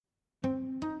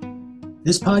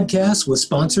This podcast was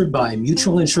sponsored by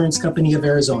Mutual Insurance Company of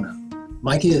Arizona.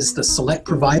 MICA is the select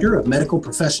provider of medical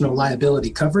professional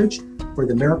liability coverage for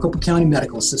the Maricopa County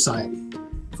Medical Society.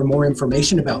 For more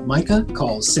information about MICA,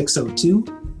 call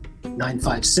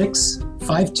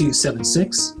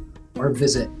 602-956-5276 or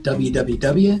visit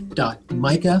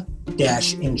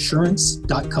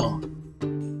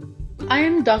www.mica-insurance.com. I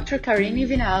am Dr. Karine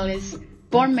Vinales,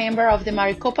 board member of the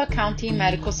Maricopa County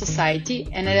Medical Society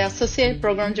and the Associate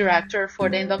Program Director for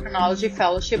the Endocrinology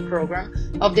Fellowship Program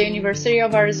of the University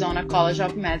of Arizona College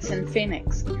of Medicine,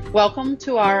 Phoenix. Welcome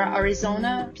to our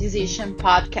Arizona Physician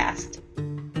Podcast.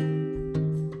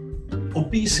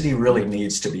 Obesity really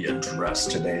needs to be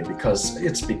addressed today because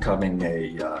it's becoming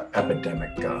a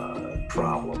epidemic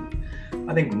problem.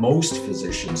 I think most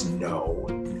physicians know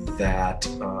that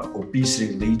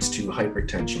obesity leads to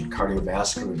hypertension,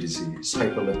 cardiovascular disease,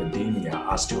 hyperlipidemia,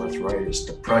 osteoarthritis,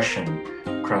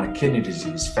 depression, chronic kidney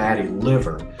disease, fatty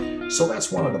liver. So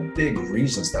that's one of the big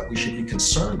reasons that we should be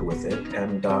concerned with it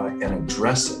and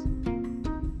address it.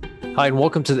 Hi, and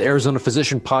welcome to the Arizona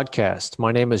Physician Podcast.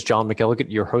 My name is John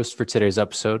McElligott, your host for today's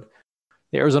episode.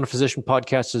 The Arizona Physician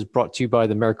Podcast is brought to you by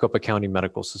the Maricopa County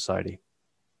Medical Society.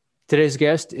 Today's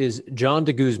guest is John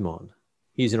de Guzman.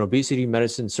 He's an obesity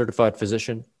medicine certified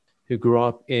physician who grew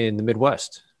up in the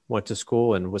Midwest, went to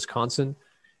school in Wisconsin,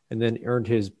 and then earned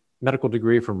his medical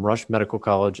degree from Rush Medical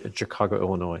College in Chicago,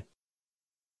 Illinois.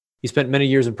 He spent many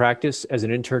years in practice as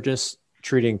an internist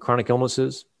treating chronic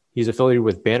illnesses. He's affiliated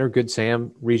with Banner Good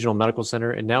Sam Regional Medical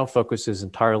Center and now focuses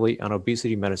entirely on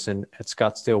obesity medicine at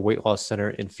Scottsdale Weight Loss Center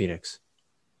in Phoenix.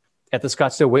 At the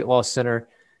Scottsdale Weight Loss Center,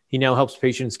 he now helps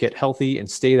patients get healthy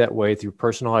and stay that way through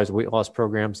personalized weight loss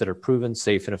programs that are proven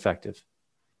safe and effective.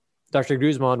 Dr.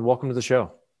 Guzman, welcome to the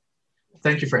show.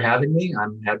 Thank you for having me.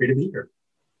 I'm happy to be here.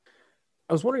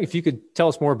 I was wondering if you could tell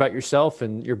us more about yourself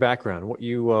and your background, what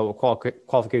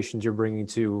qualifications you're bringing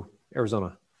to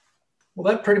Arizona. Well,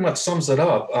 that pretty much sums it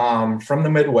up. From the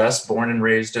Midwest, born and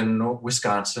raised in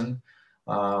Wisconsin,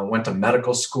 went to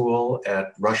medical school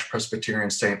at Rush Presbyterian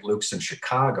St. Luke's in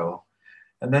Chicago,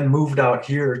 and then moved out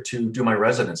here to do my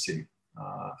residency.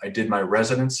 I did my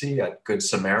residency at Good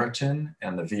Samaritan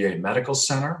and the VA Medical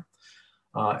Center,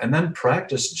 and then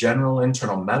practiced general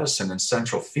internal medicine in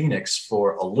Central Phoenix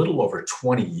for a little over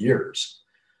 20 years.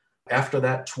 After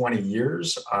that 20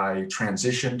 years, I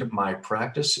transitioned my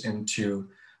practice into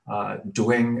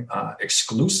doing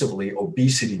exclusively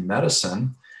obesity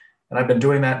medicine. And I've been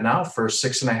doing that now for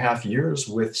 6.5 years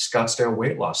with Scottsdale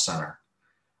Weight Loss Center.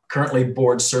 Currently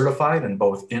board certified in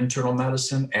both internal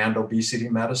medicine and obesity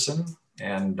medicine.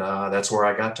 And that's where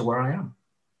I got to where I am.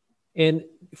 And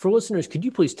for listeners, could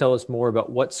you please tell us more about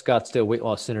what Scottsdale Weight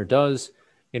Loss Center does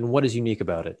and what is unique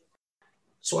about it?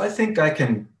 So I think I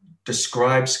can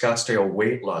describe Scottsdale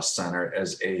Weight Loss Center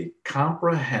as a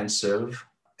comprehensive,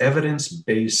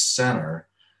 evidence-based center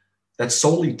that's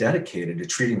solely dedicated to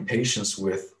treating patients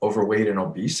with overweight and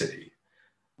obesity.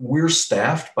 We're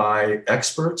staffed by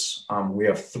experts. We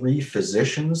have 3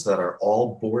 physicians that are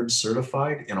all board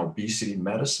certified in obesity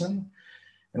medicine.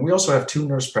 And we also have 2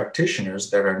 nurse practitioners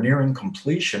that are nearing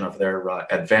completion of their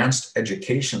advanced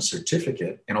education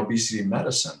certificate in obesity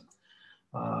medicine.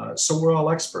 So we're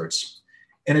all experts.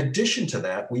 In addition to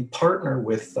that, we partner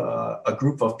with a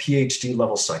group of PhD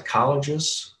level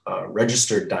psychologists,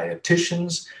 registered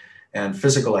dietitians, and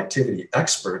physical activity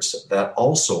experts that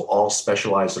also all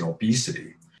specialize in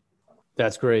obesity.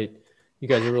 That's great. You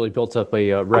guys have really built up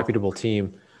a reputable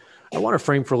team. I want to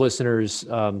frame for listeners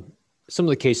some of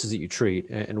the cases that you treat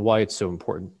and why it's so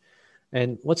important.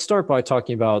 And let's start by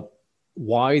talking about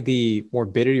why the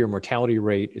morbidity or mortality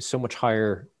rate is so much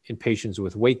higher in patients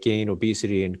with weight gain,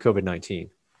 obesity, and COVID-19.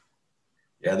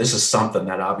 Yeah, this is something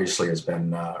that obviously has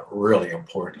been really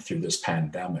important through this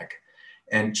pandemic.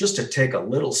 And just to take a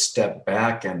little step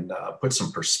back and put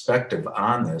some perspective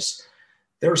on this,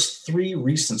 there's 3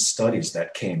 recent studies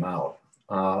that came out.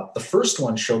 The first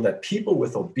one showed that people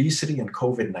with obesity and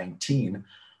COVID-19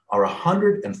 are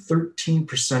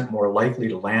 113% more likely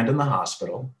to land in the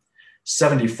hospital,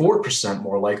 74%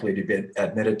 more likely to be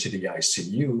admitted to the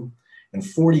ICU, and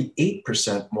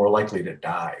 48% more likely to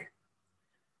die.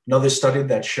 Another study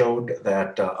that showed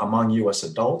that among US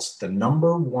adults, the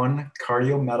number 1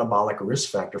 cardiometabolic risk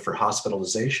factor for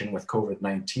hospitalization with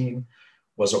COVID-19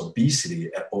 was obesity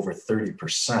at over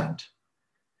 30%.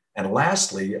 And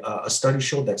lastly, a study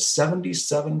showed that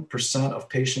 77% of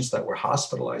patients that were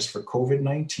hospitalized for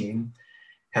COVID-19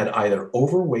 had either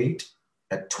overweight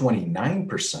at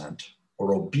 29%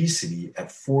 or obesity at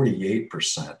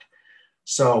 48%.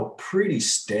 So pretty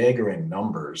staggering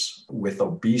numbers with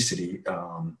obesity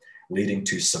leading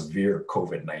to severe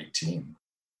COVID-19.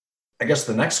 I guess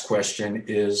the next question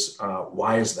is,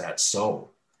 why is that so?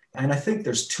 And I think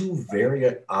there's two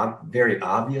very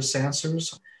obvious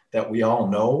answers that we all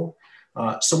know.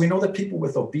 So we know that people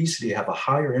with obesity have a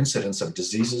higher incidence of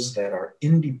diseases that are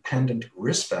independent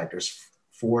risk factors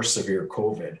for severe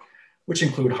COVID, which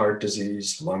include heart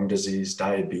disease, lung disease,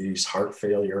 diabetes, heart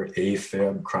failure,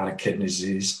 AFib, chronic kidney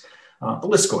disease. The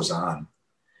list goes on.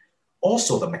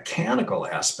 Also, the mechanical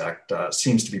aspect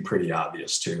seems to be pretty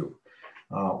obvious too.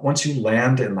 Once you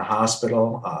land in the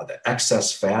hospital, the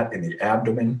excess fat in the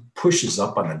abdomen pushes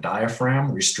up on the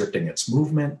diaphragm, restricting its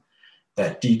movement.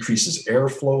 That decreases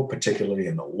airflow, particularly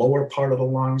in the lower part of the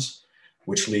lungs,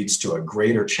 which leads to a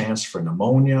greater chance for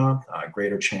pneumonia, a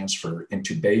greater chance for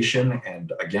intubation,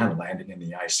 and again, landing in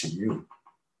the ICU.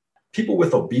 People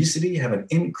with obesity have an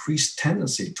increased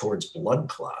tendency towards blood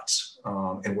clots,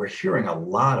 and we're hearing a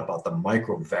lot about the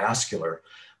microvascular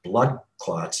blood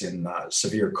clots in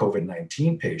severe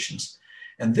COVID-19 patients.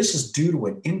 And this is due to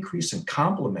an increase in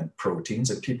complement proteins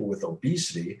in people with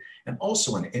obesity and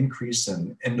also an increase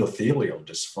in endothelial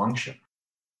dysfunction.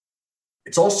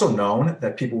 It's also known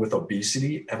that people with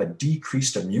obesity have a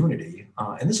decreased immunity,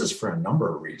 and this is for a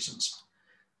number of reasons.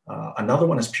 Another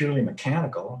one is purely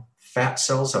mechanical. Fat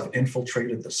cells have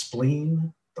infiltrated the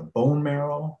spleen, the bone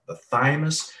marrow, the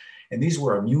thymus, and these are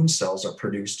where immune cells are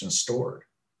produced and stored.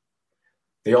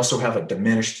 They also have a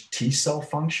diminished T cell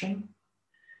function.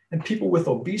 And people with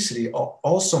obesity are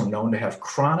also known to have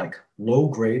chronic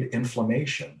low-grade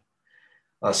inflammation.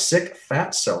 Sick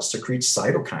fat cells secrete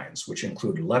cytokines, which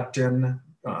include leptin,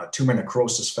 tumor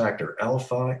necrosis factor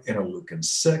alpha, interleukin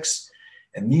 6,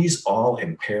 and these all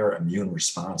impair immune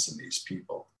response in these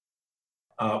people.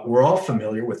 We're all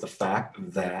familiar with the fact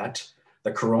that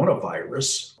the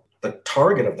coronavirus, the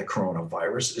target of the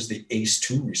coronavirus is the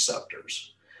ACE2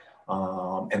 receptors.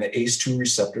 And the ACE2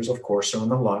 receptors, of course, are in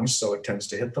the lungs, so it tends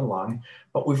to hit the lung.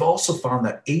 But we've also found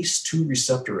that ACE2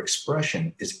 receptor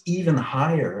expression is even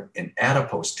higher in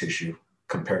adipose tissue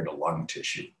compared to lung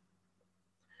tissue.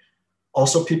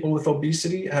 Also, people with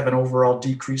obesity have an overall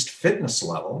decreased fitness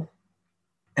level.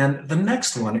 And the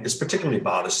next one is particularly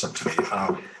bothersome to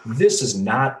me. This is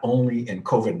not only in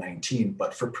COVID-19,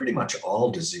 but for pretty much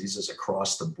all diseases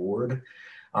across the board.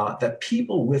 That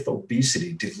people with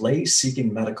obesity delay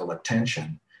seeking medical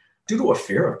attention due to a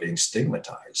fear of being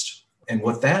stigmatized. And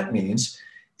what that means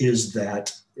is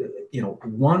that,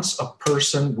 once a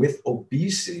person with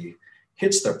obesity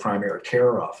hits their primary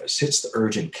care office, hits the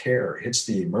urgent care, hits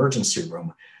the emergency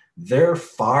room, they're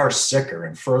far sicker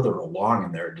and further along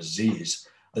in their disease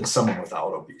than someone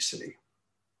without obesity.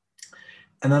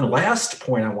 And then the last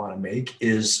point I want to make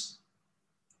is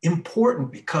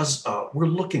important because we're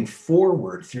looking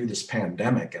forward through this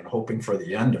pandemic and hoping for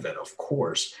the end of it, of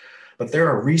course. But there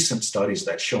are recent studies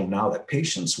that show now that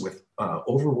patients with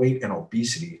overweight and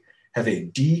obesity have a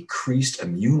decreased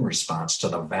immune response to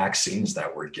the vaccines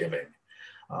that we're giving,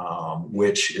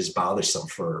 which is bothersome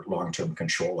for long-term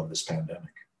control of this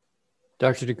pandemic.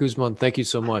 Dr. de Guzman, thank you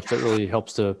so much. That really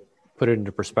helps to put it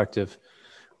into perspective.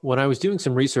 When I was doing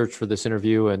some research for this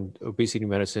interview and obesity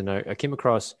medicine, I came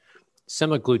across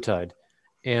semaglutide.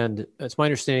 And it's my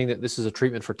understanding that this is a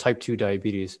treatment for type 2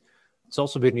 diabetes. It's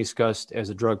also been discussed as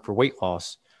a drug for weight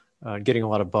loss, getting a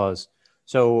lot of buzz.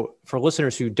 So for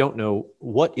listeners who don't know,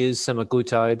 what is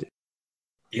semaglutide?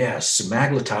 Yes,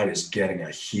 semaglutide is getting a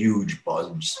huge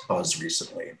buzz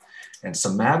recently. And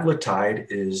semaglutide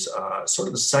is sort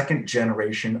of the second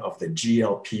generation of the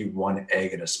GLP-1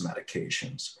 agonist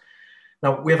medications.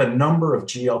 Now, we have a number of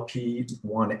GLP-1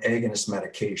 agonist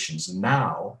medications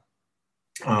now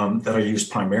that are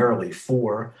used primarily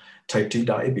for type 2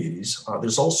 diabetes.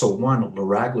 There's also one,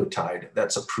 liraglutide,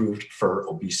 that's approved for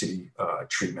obesity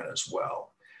treatment as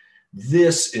well.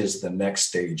 This is the next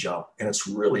stage up, and it's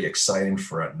really exciting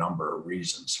for a number of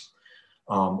reasons.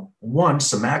 One,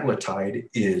 semaglutide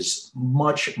is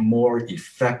much more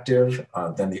effective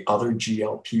than the other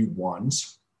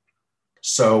GLP-1s.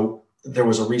 So there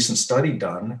was a recent study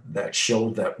done that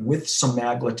showed that with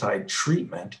semaglutide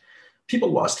treatment, people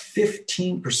lost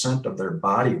 15% of their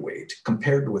body weight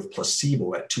compared with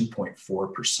placebo at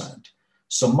 2.4%.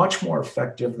 So much more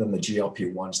effective than the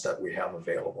GLP-1s that we have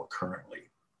available currently.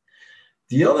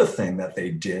 The other thing that they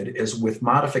did is with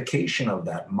modification of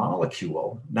that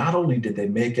molecule, not only did they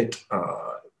make it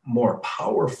more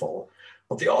powerful,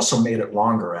 but they also made it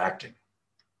longer acting.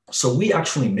 So we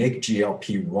actually make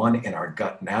GLP-1 in our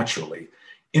gut naturally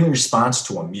in response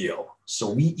to a meal. So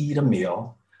we eat a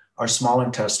meal, our small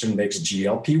intestine makes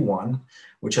GLP-1,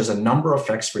 which has a number of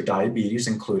effects for diabetes,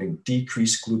 including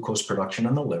decreased glucose production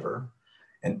in the liver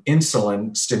and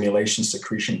insulin stimulation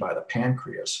secretion by the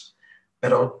pancreas.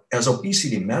 As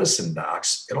obesity medicine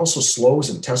docs, it also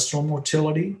slows intestinal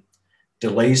motility,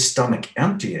 delays stomach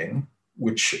emptying,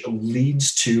 which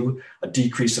leads to a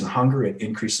decrease in hunger and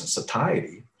increase in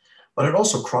satiety. But it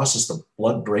also crosses the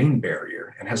blood-brain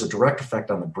barrier and has a direct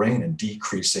effect on the brain in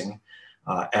decreasing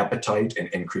appetite and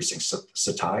increasing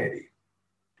satiety.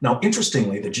 Now,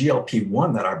 interestingly, the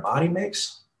GLP-1 that our body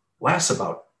makes lasts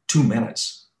about 2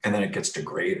 minutes, and then it gets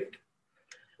degraded.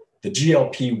 The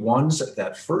GLP-1s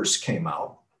that first came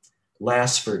out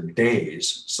last for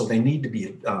days, so they need to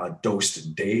be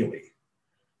dosed daily.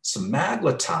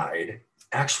 Semaglutide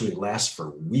actually lasts for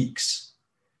weeks.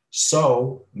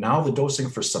 So now the dosing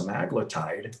for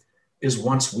semaglutide is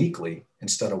once weekly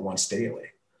instead of once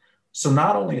daily. So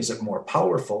not only is it more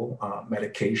powerful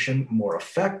medication, more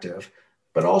effective,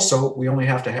 but also we only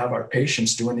have to have our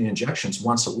patients doing the injections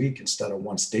once a week instead of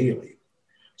once daily.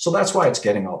 So that's why it's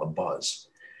getting all the buzz.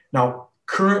 Now,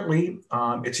 currently,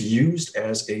 it's used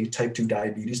as a type 2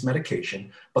 diabetes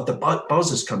medication, but the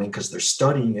buzz is coming because they're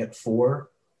studying it for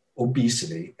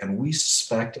obesity, and we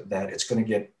suspect that it's going to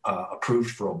get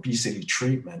approved for obesity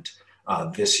treatment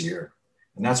this year.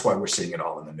 And that's why we're seeing it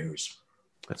all in the news.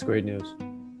 That's great news.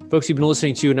 Folks, you've been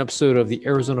listening to an episode of the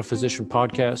Arizona Physician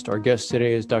Podcast. Our guest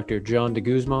today is Dr. John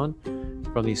DeGuzman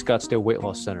from the Scottsdale Weight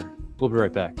Loss Center. We'll be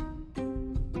right back.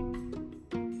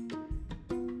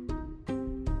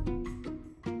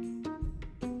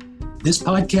 This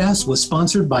podcast was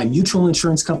sponsored by Mutual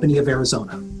Insurance Company of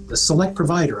Arizona, the select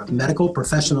provider of medical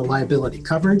professional liability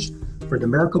coverage for the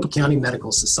Maricopa County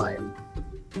Medical Society.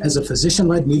 As a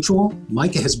physician-led mutual,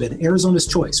 MICA has been Arizona's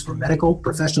choice for medical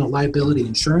professional liability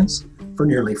insurance for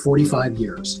nearly 45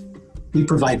 years. We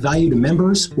provide value to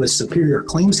members with superior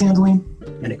claims handling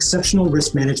and exceptional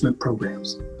risk management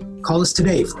programs. Call us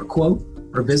today for a quote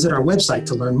or visit our website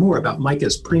to learn more about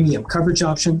MICA's premium coverage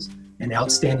options and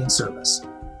outstanding service.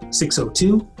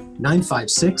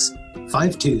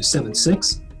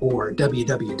 602-956-5276 or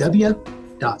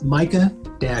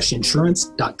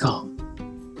www.mica-insurance.com.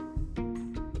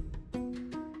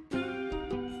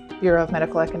 Bureau of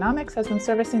Medical Economics has been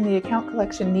servicing the account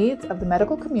collection needs of the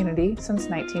medical community since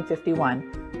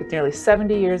 1951, with nearly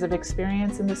 70 years of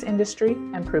experience in this industry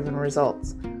and proven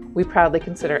results. We proudly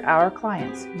consider our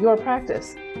clients, your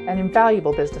practice, an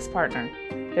invaluable business partner.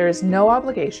 There is no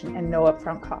obligation and no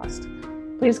upfront cost.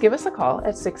 Please give us a call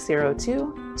at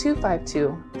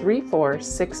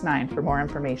 602-252-3469 for more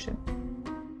information.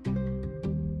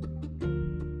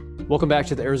 Welcome back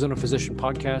to the Arizona Physician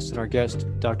Podcast and our guest,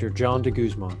 Dr. John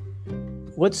DeGuzman.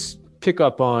 Let's pick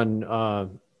up on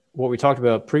what we talked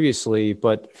about previously,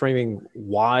 but framing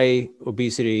why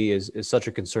obesity is such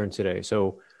a concern today.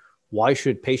 So why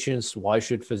should patients, why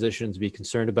should physicians be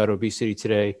concerned about obesity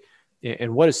today?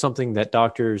 And what is something that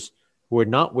doctors who are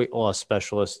not weight loss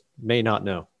specialists may not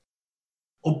know?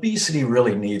 Obesity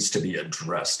really needs to be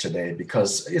addressed today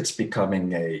because it's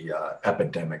becoming a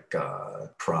epidemic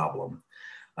problem.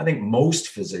 I think most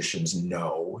physicians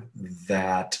know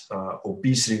that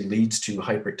obesity leads to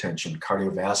hypertension,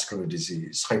 cardiovascular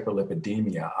disease,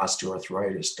 hyperlipidemia,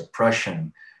 osteoarthritis,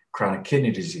 depression, chronic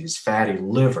kidney disease, fatty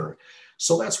liver.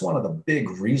 So that's one of the big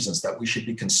reasons that we should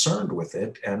be concerned with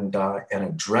it and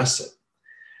address it.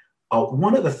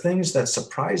 One of the things that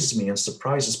surprises me and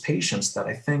surprises patients that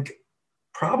I think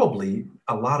probably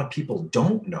a lot of people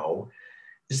don't know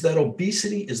is that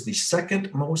obesity is the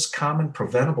second most common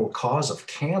preventable cause of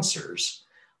cancers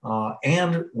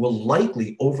and will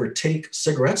likely overtake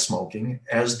cigarette smoking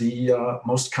as the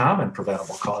most common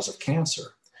preventable cause of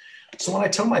cancer. So when I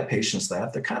tell my patients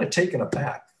that, they're kind of taken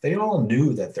aback. They all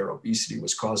knew that their obesity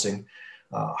was causing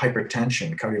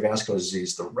hypertension, cardiovascular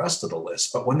disease, the rest of the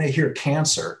list. But when they hear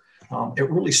cancer, it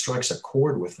really strikes a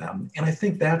chord with them. And I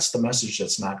think that's the message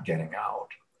that's not getting out.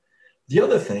 The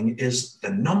other thing is the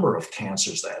number of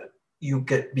cancers that you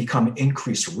become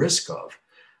increased risk of.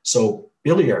 So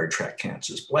biliary tract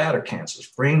cancers, bladder cancers,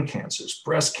 brain cancers,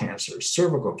 breast cancers,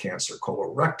 cervical cancer,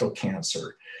 colorectal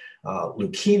cancer,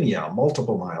 leukemia,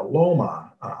 multiple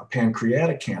myeloma,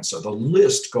 pancreatic cancer. The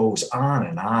list goes on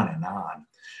and on and on.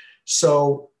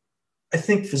 So I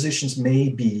think physicians may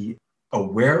be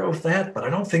aware of that, but I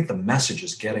don't think the message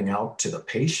is getting out to the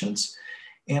patients.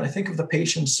 And I think if the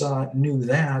patients knew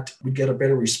that, we'd get a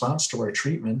better response to our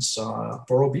treatments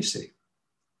for obesity.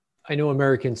 I know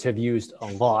Americans have used a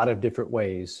lot of different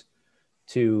ways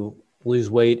to lose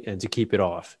weight and to keep it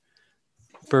off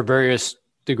for various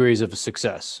degrees of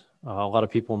success. A lot of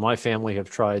people in my family have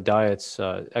tried diets,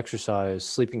 exercise,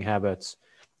 sleeping habits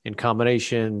in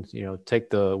combination, take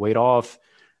the weight off,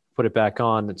 put it back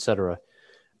on, etc.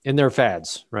 And they're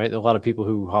fads, right? A lot of people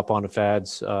who hop onto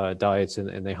fads, diets,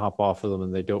 and they hop off of them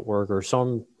and they don't work, or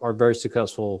some are very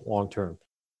successful long-term.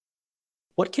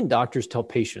 What can doctors tell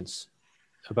patients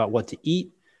about what to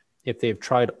eat if they've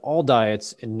tried all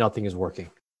diets and nothing is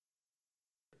working?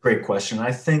 Great question.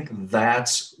 I think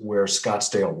that's where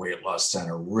Scottsdale Weight Loss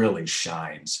Center really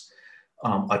shines.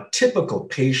 A typical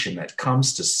patient that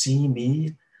comes to see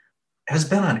me has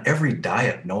been on every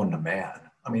diet known to man.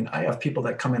 I mean, I have people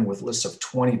that come in with lists of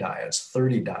 20 diets,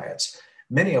 30 diets,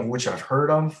 many of which I've heard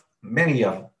of, many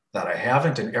of that I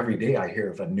haven't, and every day I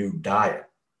hear of a new diet.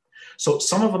 So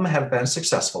some of them have been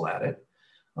successful at it.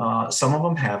 Some of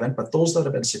them haven't, but those that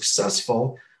have been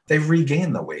successful, they've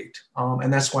regained the weight.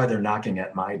 And that's why they're knocking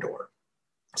at my door.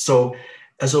 So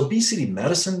as obesity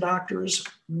medicine doctors,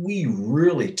 we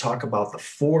really talk about the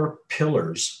 4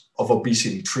 pillars of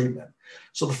obesity treatment.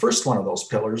 So the first one of those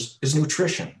pillars is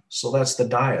nutrition. So that's the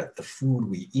diet, the food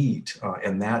we eat,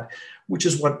 and that, which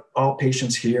is what all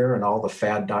patients hear and all the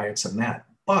fad diets and that.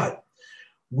 But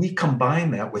we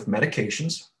combine that with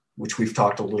medications, which we've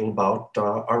talked a little about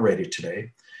already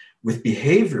today, with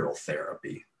behavioral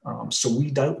therapy. So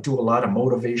we do a lot of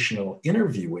motivational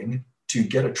interviewing to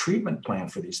get a treatment plan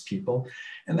for these people.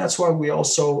 And that's why we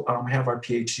also have our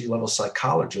PhD level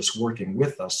psychologists working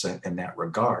with us in that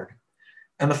regard.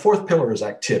 And the 4th pillar is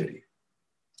activity.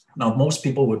 Now, most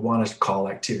people would want to call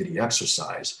activity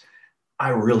exercise. I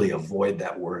really avoid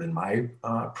that word in my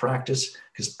practice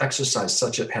because exercise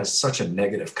has such a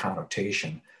negative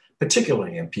connotation,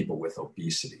 particularly in people with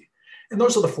obesity. And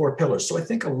those are the 4 pillars. So I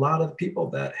think a lot of the people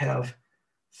that have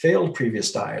failed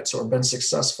previous diets or been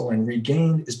successful and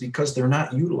regained is because they're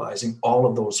not utilizing all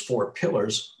of those 4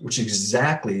 pillars, which is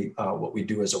exactly what we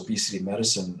do as obesity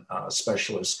medicine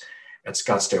specialists at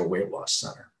Scottsdale Weight Loss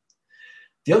Center.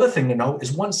 The other thing to know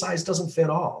is one size doesn't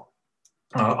fit all.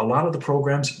 A lot of the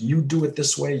programs, you do it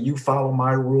this way, you follow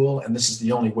my rule, and this is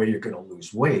the only way you're going to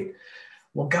lose weight.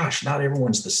 Well, gosh, not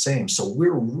everyone's the same. So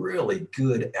we're really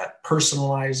good at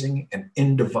personalizing and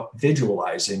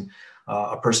individualizing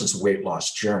a person's weight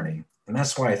loss journey. And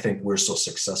that's why I think we're so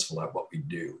successful at what we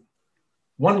do.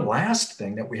 One last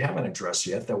thing that we haven't addressed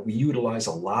yet that we utilize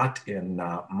a lot in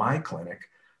my clinic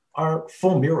are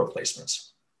full meal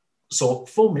replacements. So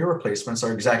full meal replacements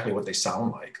are exactly what they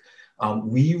sound like.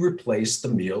 We replace the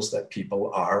meals that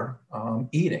people are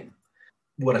eating.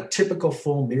 What a typical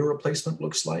full meal replacement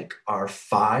looks like are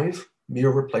 5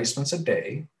 meal replacements a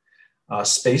day,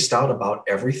 spaced out about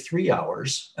every 3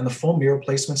 hours. And the full meal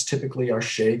replacements typically are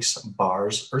shakes,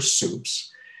 bars, or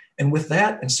soups. And with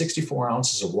that and 64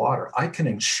 ounces of water, I can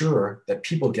ensure that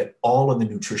people get all of the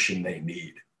nutrition they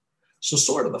need. So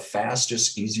sort of the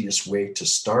fastest, easiest way to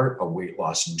start a weight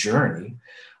loss journey.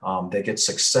 They get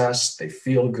success, they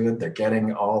feel good, they're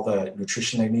getting all the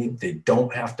nutrition they need. They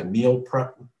don't have to meal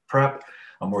prep.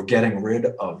 We're getting rid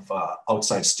of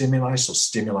outside stimuli, so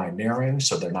stimuli narrowing,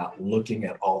 so they're not looking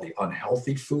at all the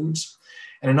unhealthy foods.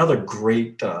 And another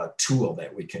great tool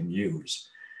that we can use.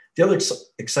 The other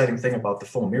exciting thing about the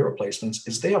full meal replacements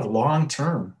is they have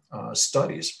long-term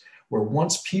studies where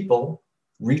once people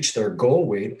reach their goal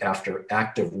weight after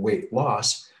active weight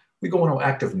loss, we go into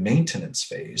active maintenance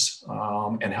phase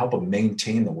and help them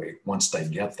maintain the weight once they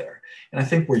get there. And I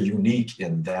think we're unique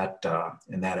in that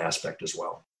aspect as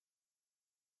well.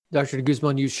 Dr. de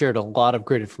Guzman, you shared a lot of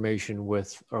great information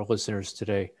with our listeners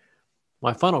today.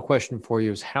 My final question for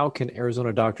you is, how can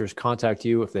Arizona doctors contact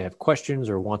you if they have questions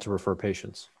or want to refer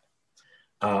patients?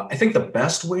 I think the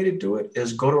best way to do it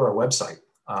is go to our website,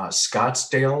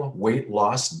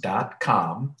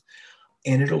 scottsdaleweightloss.com,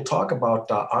 and it'll talk about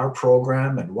our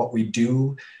program and what we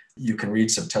do. You can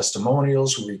read some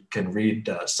testimonials. We can read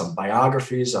some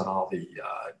biographies on all the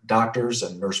doctors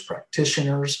and nurse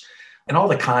practitioners, and all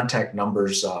the contact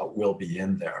numbers will be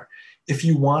in there. If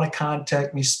you want to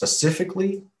contact me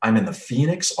specifically, I'm in the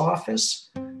Phoenix office,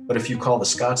 but if you call the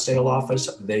Scottsdale office,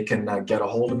 they can get a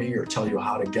hold of me or tell you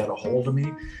how to get a hold of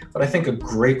me. But I think a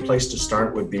great place to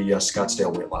start would be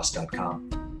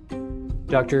scottsdaleweightloss.com.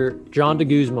 Dr. John de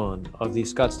Guzman of the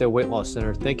Scottsdale Weight Loss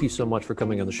Center, thank you so much for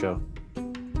coming on the show.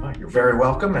 You're very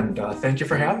welcome, and thank you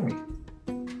for having me.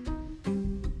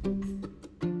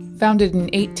 Founded in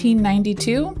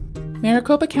 1892,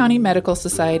 Maricopa County Medical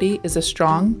Society is a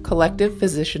strong, collective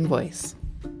physician voice.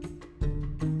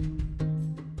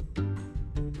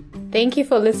 Thank you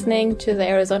for listening to the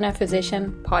Arizona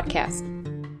Physician Podcast.